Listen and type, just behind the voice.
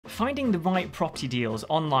Finding the right property deals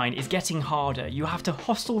online is getting harder. You have to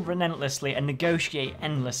hustle relentlessly and negotiate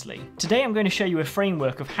endlessly. Today I'm going to show you a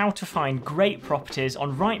framework of how to find great properties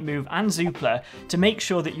on Rightmove and Zoopla to make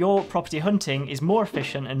sure that your property hunting is more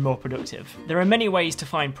efficient and more productive. There are many ways to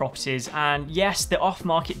find properties, and yes, the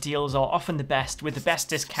off-market deals are often the best with the best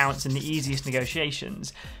discounts and the easiest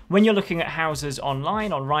negotiations. When you're looking at houses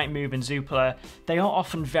online on Rightmove and Zoopla, they are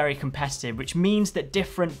often very competitive, which means that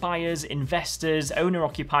different buyers, investors,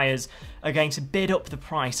 owner-occupiers are going to bid up the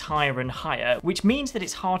price higher and higher, which means that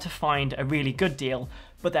it's hard to find a really good deal,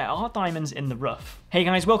 but there are diamonds in the rough. Hey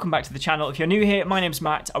guys, welcome back to the channel. If you're new here, my name's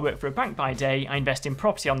Matt. I work for a bank by day, I invest in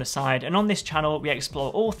property on the side, and on this channel we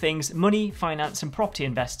explore all things money, finance and property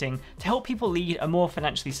investing to help people lead a more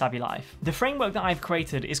financially savvy life. The framework that I've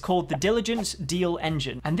created is called the Diligence Deal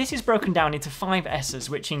Engine, and this is broken down into 5 S's,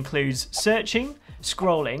 which includes searching,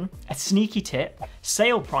 scrolling, a sneaky tip,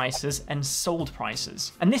 sale prices and sold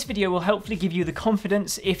prices. And this video will hopefully give you the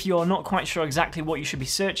confidence if you're not quite sure exactly what you should be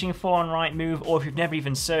searching for on Rightmove, or if you've never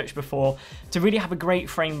even searched before, to really have a great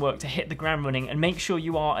framework to hit the ground running and make sure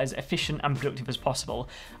you are as efficient and productive as possible.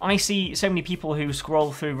 I see so many people who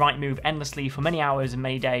scroll through Rightmove endlessly for many hours and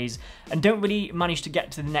many days and don't really manage to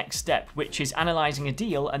get to the next step, which is analysing a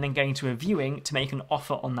deal and then going to a viewing to make an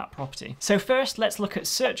offer on that property. So first, let's look at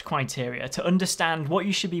search criteria to understand what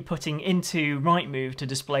you should be putting into Rightmove to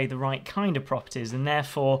display the right kind of properties and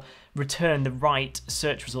therefore return the right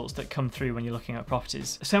search results that come through when you're looking at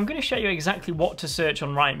properties. So I'm going to show you exactly what to search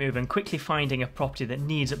on Rightmove and quickly finding a property that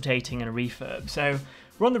needs updating and a refurb. So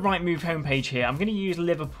we're on the Rightmove homepage here. I'm going to use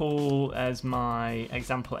Liverpool as my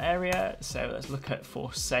example area. So let's look at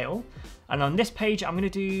for sale. And on this page, I'm going to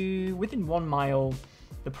do within 1 mile.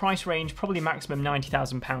 The price range, probably maximum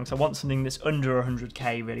 £90,000. I want something that's under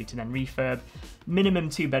 100k really to then refurb.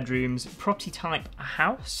 Minimum 2 bedrooms, property type a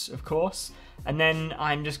house, of course. And then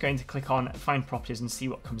I'm just going to click on find properties and see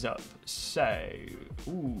what comes up. So,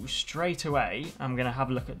 straight away, I'm going to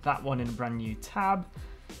have a look at that one in a brand new tab.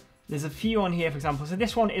 There's a few on here, for example. So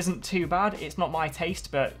this one isn't too bad. It's not my taste,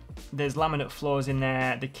 but there's laminate floors in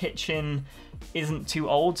there. The kitchen isn't too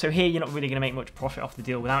old. So here you're not really going to make much profit off the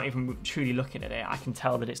deal without even truly looking at it. I can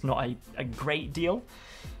tell that it's not a great deal.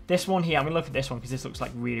 This one here, I'm going to look at this one because this looks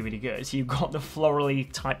like really, really good. So you've got the florally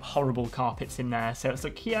type horrible carpets in there. So let's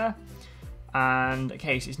look here. And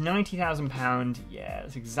okay, so it's £90,000. Yeah,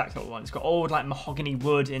 that's exactly what I want. It's got old like mahogany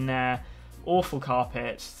wood in there. Awful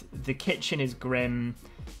carpets. The kitchen is grim.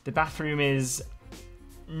 The bathroom is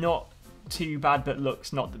not too bad, but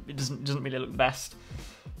looks not. It doesn't really look the best.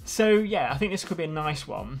 So yeah, I think this could be a nice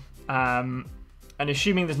one. And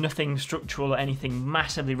assuming there's nothing structural or anything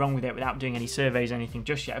massively wrong with it without doing any surveys or anything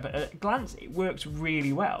just yet, but at a glance it works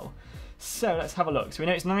really well. So let's have a look. So we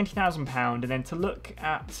know it's £90,000, and then to look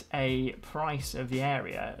at a price of the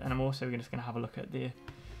area, and I'm also just going to have a look at the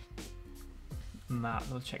map.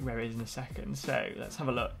 I'll check where it is in a second. So let's have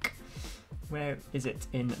a look. Where is it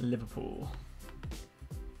in Liverpool?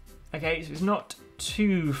 Okay, so it's not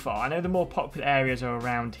too far. I know the more popular areas are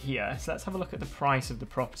around here. So let's have a look at the price of the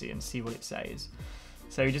property and see what it says.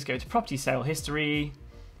 So we just go to property sale history.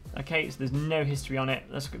 Okay, so there's no history on it.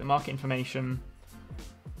 Let's look at the market information.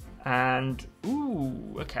 And,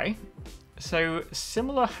 okay. So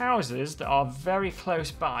similar houses that are very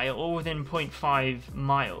close by, all within 0.5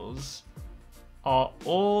 miles, are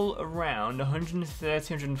all around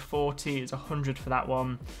 130, 140, it's 100 for that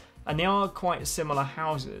one. And they are quite similar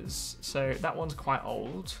houses. So that one's quite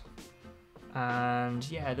old.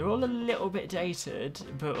 And yeah, they're all a little bit dated,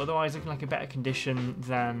 but otherwise looking like a better condition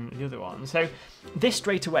than the other one. So this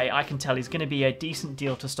straight away I can tell is going to be a decent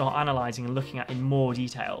deal to start analysing and looking at in more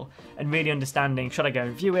detail and really understanding, should I go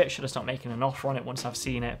and view it, should I start making an offer on it once I've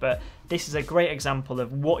seen it. But this is a great example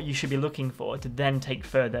of what you should be looking for to then take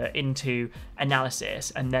further into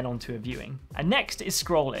analysis and then onto a viewing. And next is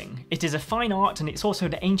scrolling. It is a fine art and it's also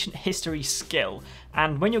an ancient history skill.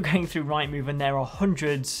 And when you're going through Rightmove and there are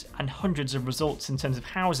hundreds and hundreds of results in terms of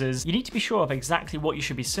houses, you need to be sure of exactly what you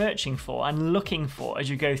should be searching for and looking for as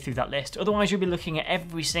you go through that list. Otherwise you'll be looking at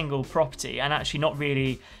every single property and actually not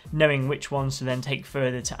really knowing which ones to then take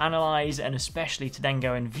further to analyse and especially to then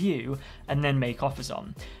go and view and then make offers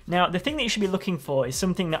on. Now the thing that you should be looking for is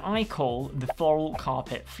something that I call the floral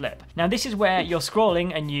carpet flip. Now this is where you're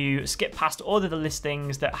scrolling and you skip past all of the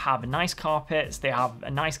listings that have nice carpets, they have a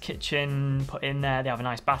nice kitchen put in there, they have a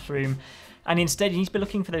nice bathroom. And instead you need to be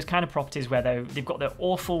looking for those kind of properties where they've got their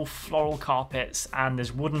awful floral carpets and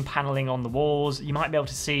there's wooden paneling on the walls. You might be able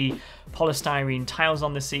to see polystyrene tiles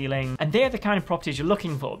on the ceiling, and they're the kind of properties you're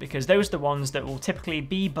looking for, because those are the ones that will typically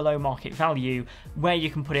be below market value, where you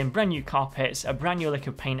can put in brand new carpets, a brand new lick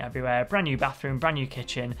of paint everywhere, brand new bathroom, brand new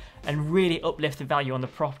kitchen, and really uplift the value on the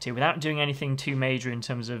property without doing anything too major in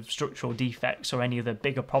terms of structural defects or any other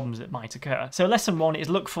bigger problems that might occur. So lesson 1 is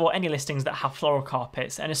look for any listings that have floral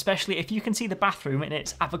carpets, and especially if you can see the bathroom and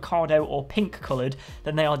it's avocado or pink coloured,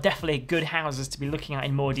 then they are definitely good houses to be looking at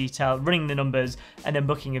in more detail, running the numbers, and then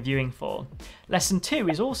booking a viewing for. Lesson 2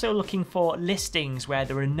 is also looking for listings where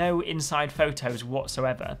there are no inside photos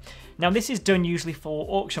whatsoever. Now this is done usually for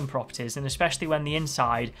auction properties, and especially when the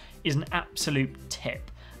inside is an absolute tip.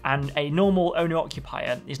 And a normal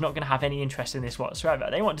owner-occupier is not going to have any interest in this whatsoever.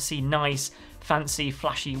 They want to see nice, fancy,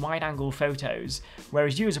 flashy, wide-angle photos,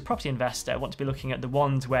 whereas you as a property investor want to be looking at the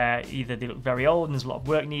ones where either they look very old and there's a lot of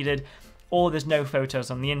work needed, or there's no photos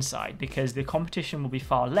on the inside, because the competition will be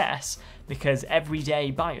far less, because everyday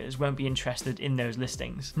buyers won't be interested in those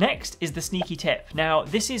listings. Next is the sneaky tip. Now,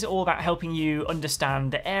 this is all about helping you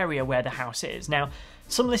understand the area where the house is. Now,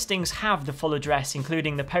 some listings have the full address,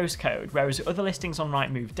 including the postcode, whereas other listings on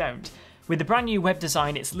Rightmove don't. With the brand new web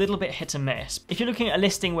design, it's a little bit hit and miss. If you're looking at a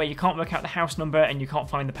listing where you can't work out the house number and you can't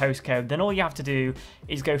find the postcode, then all you have to do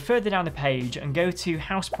is go further down the page and go to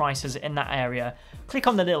house prices in that area, click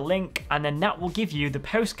on the little link, and then that will give you the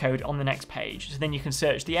postcode on the next page. So then you can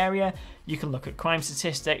search the area, you can look at crime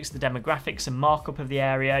statistics, the demographics and markup of the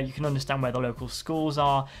area, you can understand where the local schools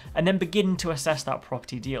are, and then begin to assess that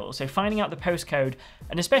property deal. So finding out the postcode,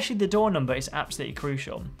 and especially the door number, is absolutely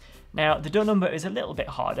crucial. Now, the door number is a little bit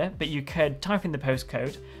harder, but you could type in the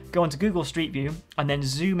postcode, go onto Google Street View, and then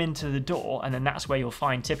zoom into the door, and then that's where you'll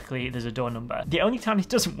find typically there's a door number. The only time it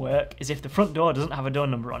doesn't work is if the front door doesn't have a door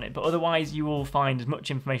number on it, but otherwise you will find as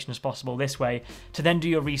much information as possible this way to then do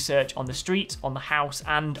your research on the street, on the house,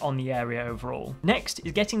 and on the area overall. Next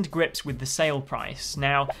is getting to grips with the sale price.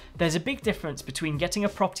 Now, there's a big difference between getting a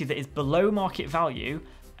property that is below market value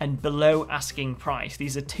and below asking price.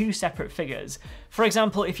 These are two separate figures. For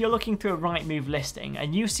example, if you're looking through a Rightmove listing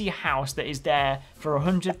and you see a house that is there for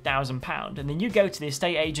 £100,000, and then you go to the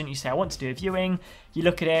estate agent, you say, I want to do a viewing, you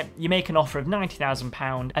look at it, you make an offer of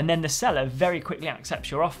 £90,000, and then the seller very quickly accepts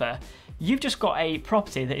your offer, you've just got a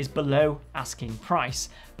property that is below asking price,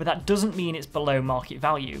 but that doesn't mean it's below market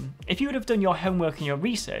value. If you would have done your homework and your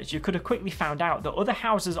research, you could have quickly found out that other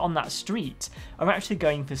houses on that street are actually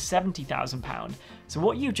going for £70,000. So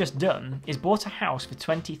what you've just done is bought a house for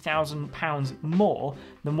 £20,000 more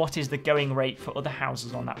than what is the going rate for other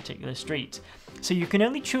houses on that particular street. So you can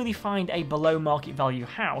only truly find a below market value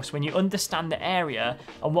house when you understand the area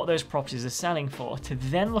and what those properties are selling for, to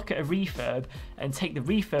then look at a refurb and take the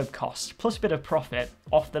refurb cost plus a bit of profit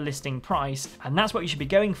off the listing price. And that's what you should be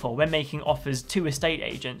going for when making offers to estate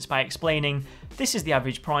agents, by explaining this is the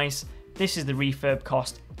average price, this is the refurb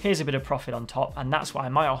cost, here's a bit of profit on top, and that's why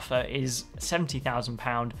my offer is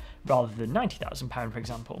 £70,000 rather than £90,000, for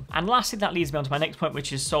example. And lastly, that leads me on to my next point,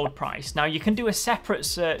 which is sold price. Now, you can do a separate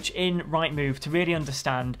search in Rightmove to really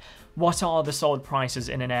understand what are the sold prices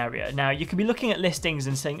in an area. Now, you could be looking at listings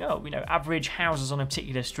and saying, oh, average houses on a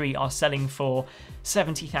particular street are selling for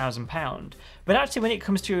 £70,000. But actually, when it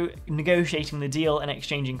comes to negotiating the deal and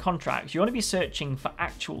exchanging contracts, you want to be searching for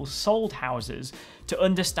actual sold houses to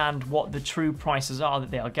understand what the true prices are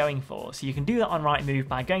that they are going for. So you can do that on Rightmove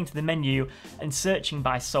by going to the menu and searching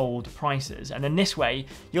by sold prices. And then this way,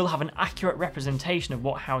 you'll have an accurate representation of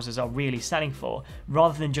what houses are really selling for,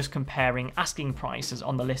 rather than just comparing asking prices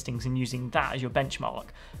on the listings and using that as your benchmark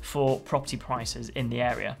for property prices in the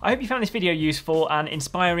area. I hope you found this video useful and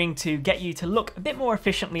inspiring to get you to look a bit more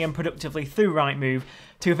efficiently and productively through Rightmove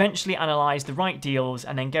to eventually analyse the right deals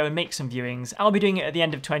and then go and make some viewings. I'll be doing it at the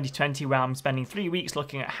end of 2020, where I'm spending 3 weeks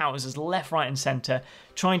looking at houses left, right and centre,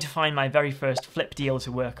 trying to find my very first flip deal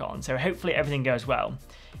to work on, so hopefully everything goes well.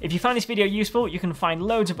 If you found this video useful, you can find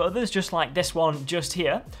loads of others just like this one just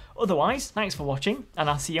here. Otherwise, thanks for watching, and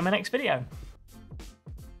I'll see you in my next video.